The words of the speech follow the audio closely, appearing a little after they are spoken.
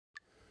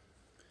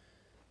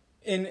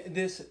In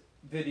this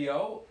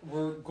video,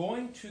 we're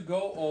going to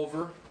go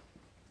over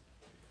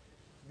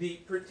the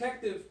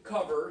protective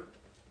cover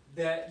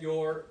that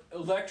your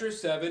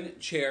Electra7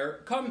 chair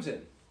comes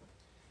in.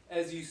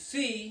 As you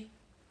see,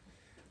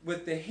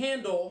 with the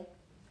handle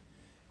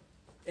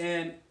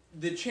and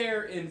the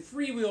chair in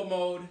freewheel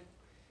mode,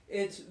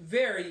 it's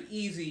very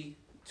easy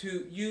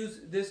to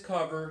use this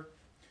cover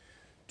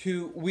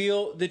to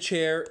wheel the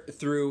chair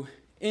through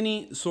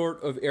any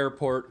sort of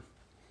airport.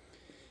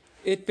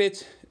 It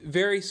fits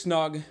very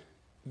snug,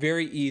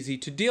 very easy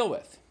to deal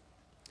with.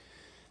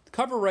 The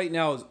cover right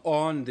now is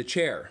on the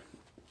chair.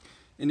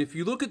 And if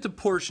you look at the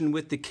portion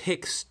with the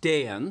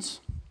kickstands,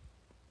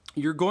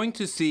 you're going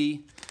to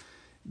see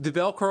the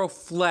Velcro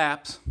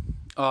flaps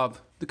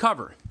of the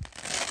cover.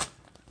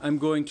 I'm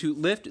going to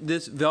lift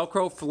this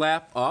Velcro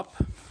flap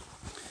up,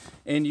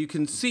 and you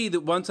can see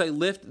that once I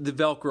lift the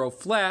Velcro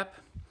flap,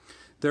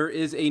 there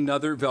is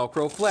another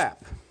Velcro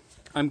flap.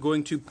 I'm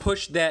going to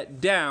push that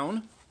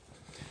down,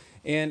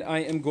 and I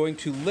am going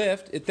to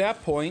lift, at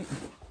that point,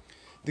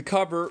 the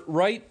cover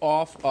right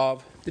off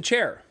of the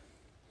chair.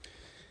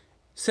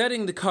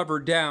 Setting the cover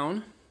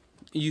down,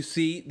 you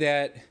see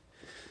that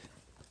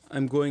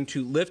I'm going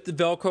to lift the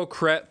Velcro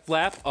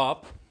flap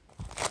up.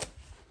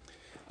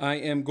 I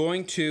am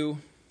going to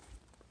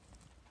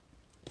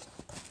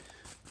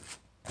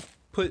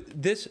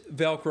put this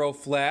Velcro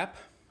flap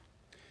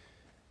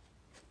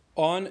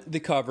on the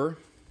cover,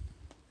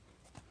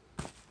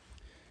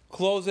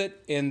 close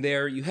it, and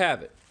there you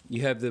have it.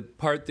 You have the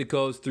part that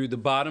goes through the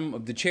bottom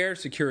of the chair,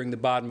 securing the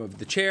bottom of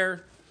the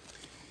chair.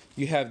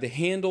 You have the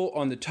handle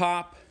on the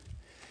top.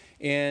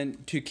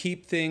 And to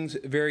keep things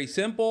very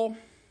simple,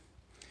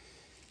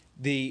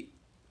 the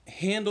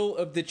handle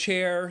of the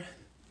chair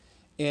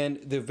and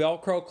the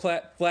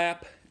Velcro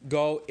flap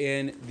go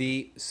in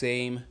the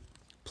same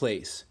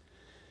place.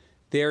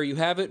 There you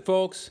have it,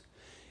 folks.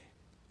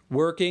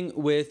 Working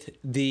with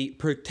the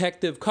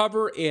protective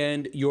cover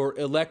and your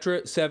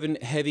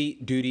Electra7 heavy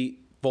duty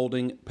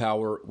folding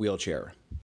power wheelchair.